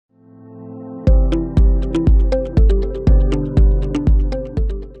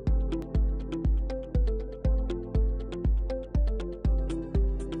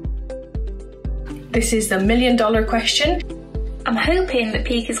This is the million-dollar question. I'm hoping that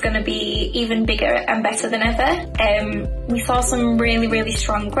peak is going to be even bigger and better than ever. We saw some really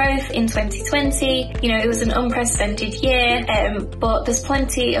strong growth in 2020. You know, it was an unprecedented year, but there's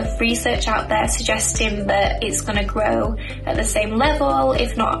plenty of research out there suggesting that it's going to grow at the same level,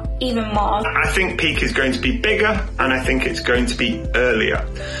 if not even more. I think peak is going to be bigger, and I think it's going to be earlier.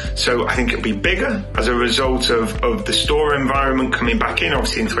 So I think it'll be bigger as a result of the store environment coming back in.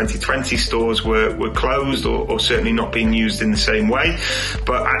 Obviously in 2020 stores were closed or certainly not being used in the same way,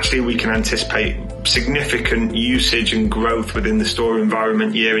 but actually we can anticipate significant usage and growth within the store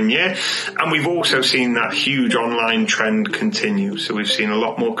environment year in year. And we've also seen that huge online trend continue. So we've seen a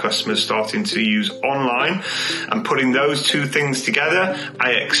lot more customers starting to use online, and putting those two things together,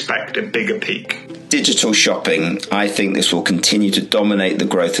 I expect a bigger peak. Digital shopping, I think this will continue to dominate the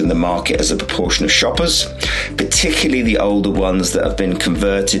growth in the market as a proportion of shoppers, particularly the older ones that have been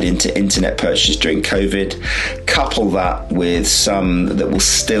converted into internet purchases during COVID. Couple that with some that will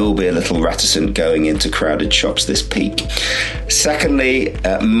still be a little reticent going into crowded shops this peak. Secondly,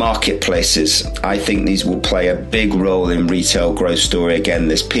 marketplaces. I think these will play a big role in retail growth story again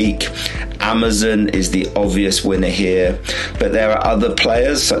this peak. Amazon is the obvious winner here, but there are other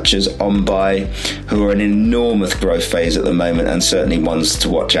players such as OnBuy who are in an enormous growth phase at the moment, and certainly ones to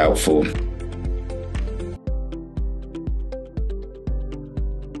watch out for.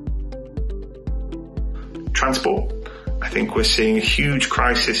 Transport. I think we're seeing a huge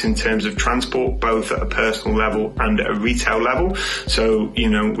crisis in terms of transport, both at a personal level and at a retail level. So, you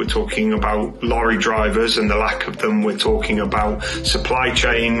know, we're talking about lorry drivers and the lack of them. We're talking about supply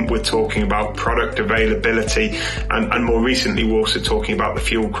chain. We're talking about product availability. And more recently, we're also talking about the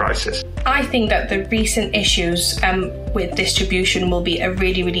fuel crisis. I think that the recent issues with distribution will be a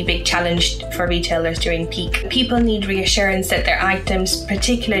really big challenge for retailers during peak. People need reassurance that their items,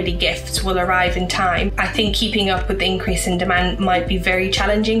 particularly gifts, will arrive in time. I think keeping up with the increase in demand might be very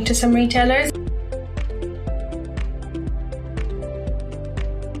challenging to some retailers.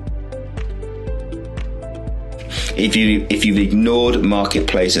 If you've ignored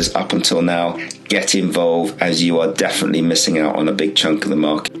marketplaces up until now, get involved, as you are definitely missing out on a big chunk of the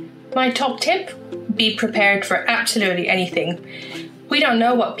market. My top tip, be prepared for absolutely anything. We don't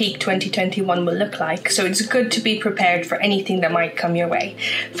know what peak 2021 will look like, so it's good to be prepared for anything that might come your way.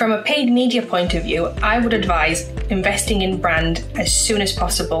 From a paid media point of view, I would advise investing in brand as soon as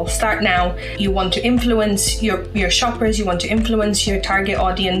possible. Start now. You want to influence your shoppers, you want to influence your target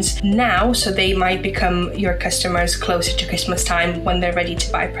audience now, so they might become your customers closer to Christmas time when they're ready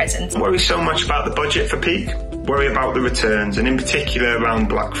to buy presents. Don't worry so much about the budget for peak. Worry about the returns, and in particular around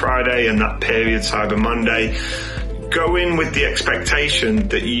Black Friday and that period, Cyber Monday. Go in with the expectation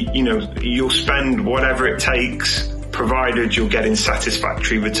that you'll spend whatever it takes, provided you're getting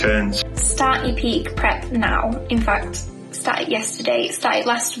satisfactory returns. Start your peak prep now. In fact, start it yesterday, start it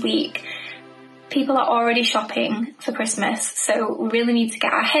last week. People are already shopping for Christmas, so we really need to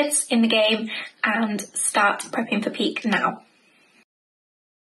get our heads in the game and start prepping for peak now.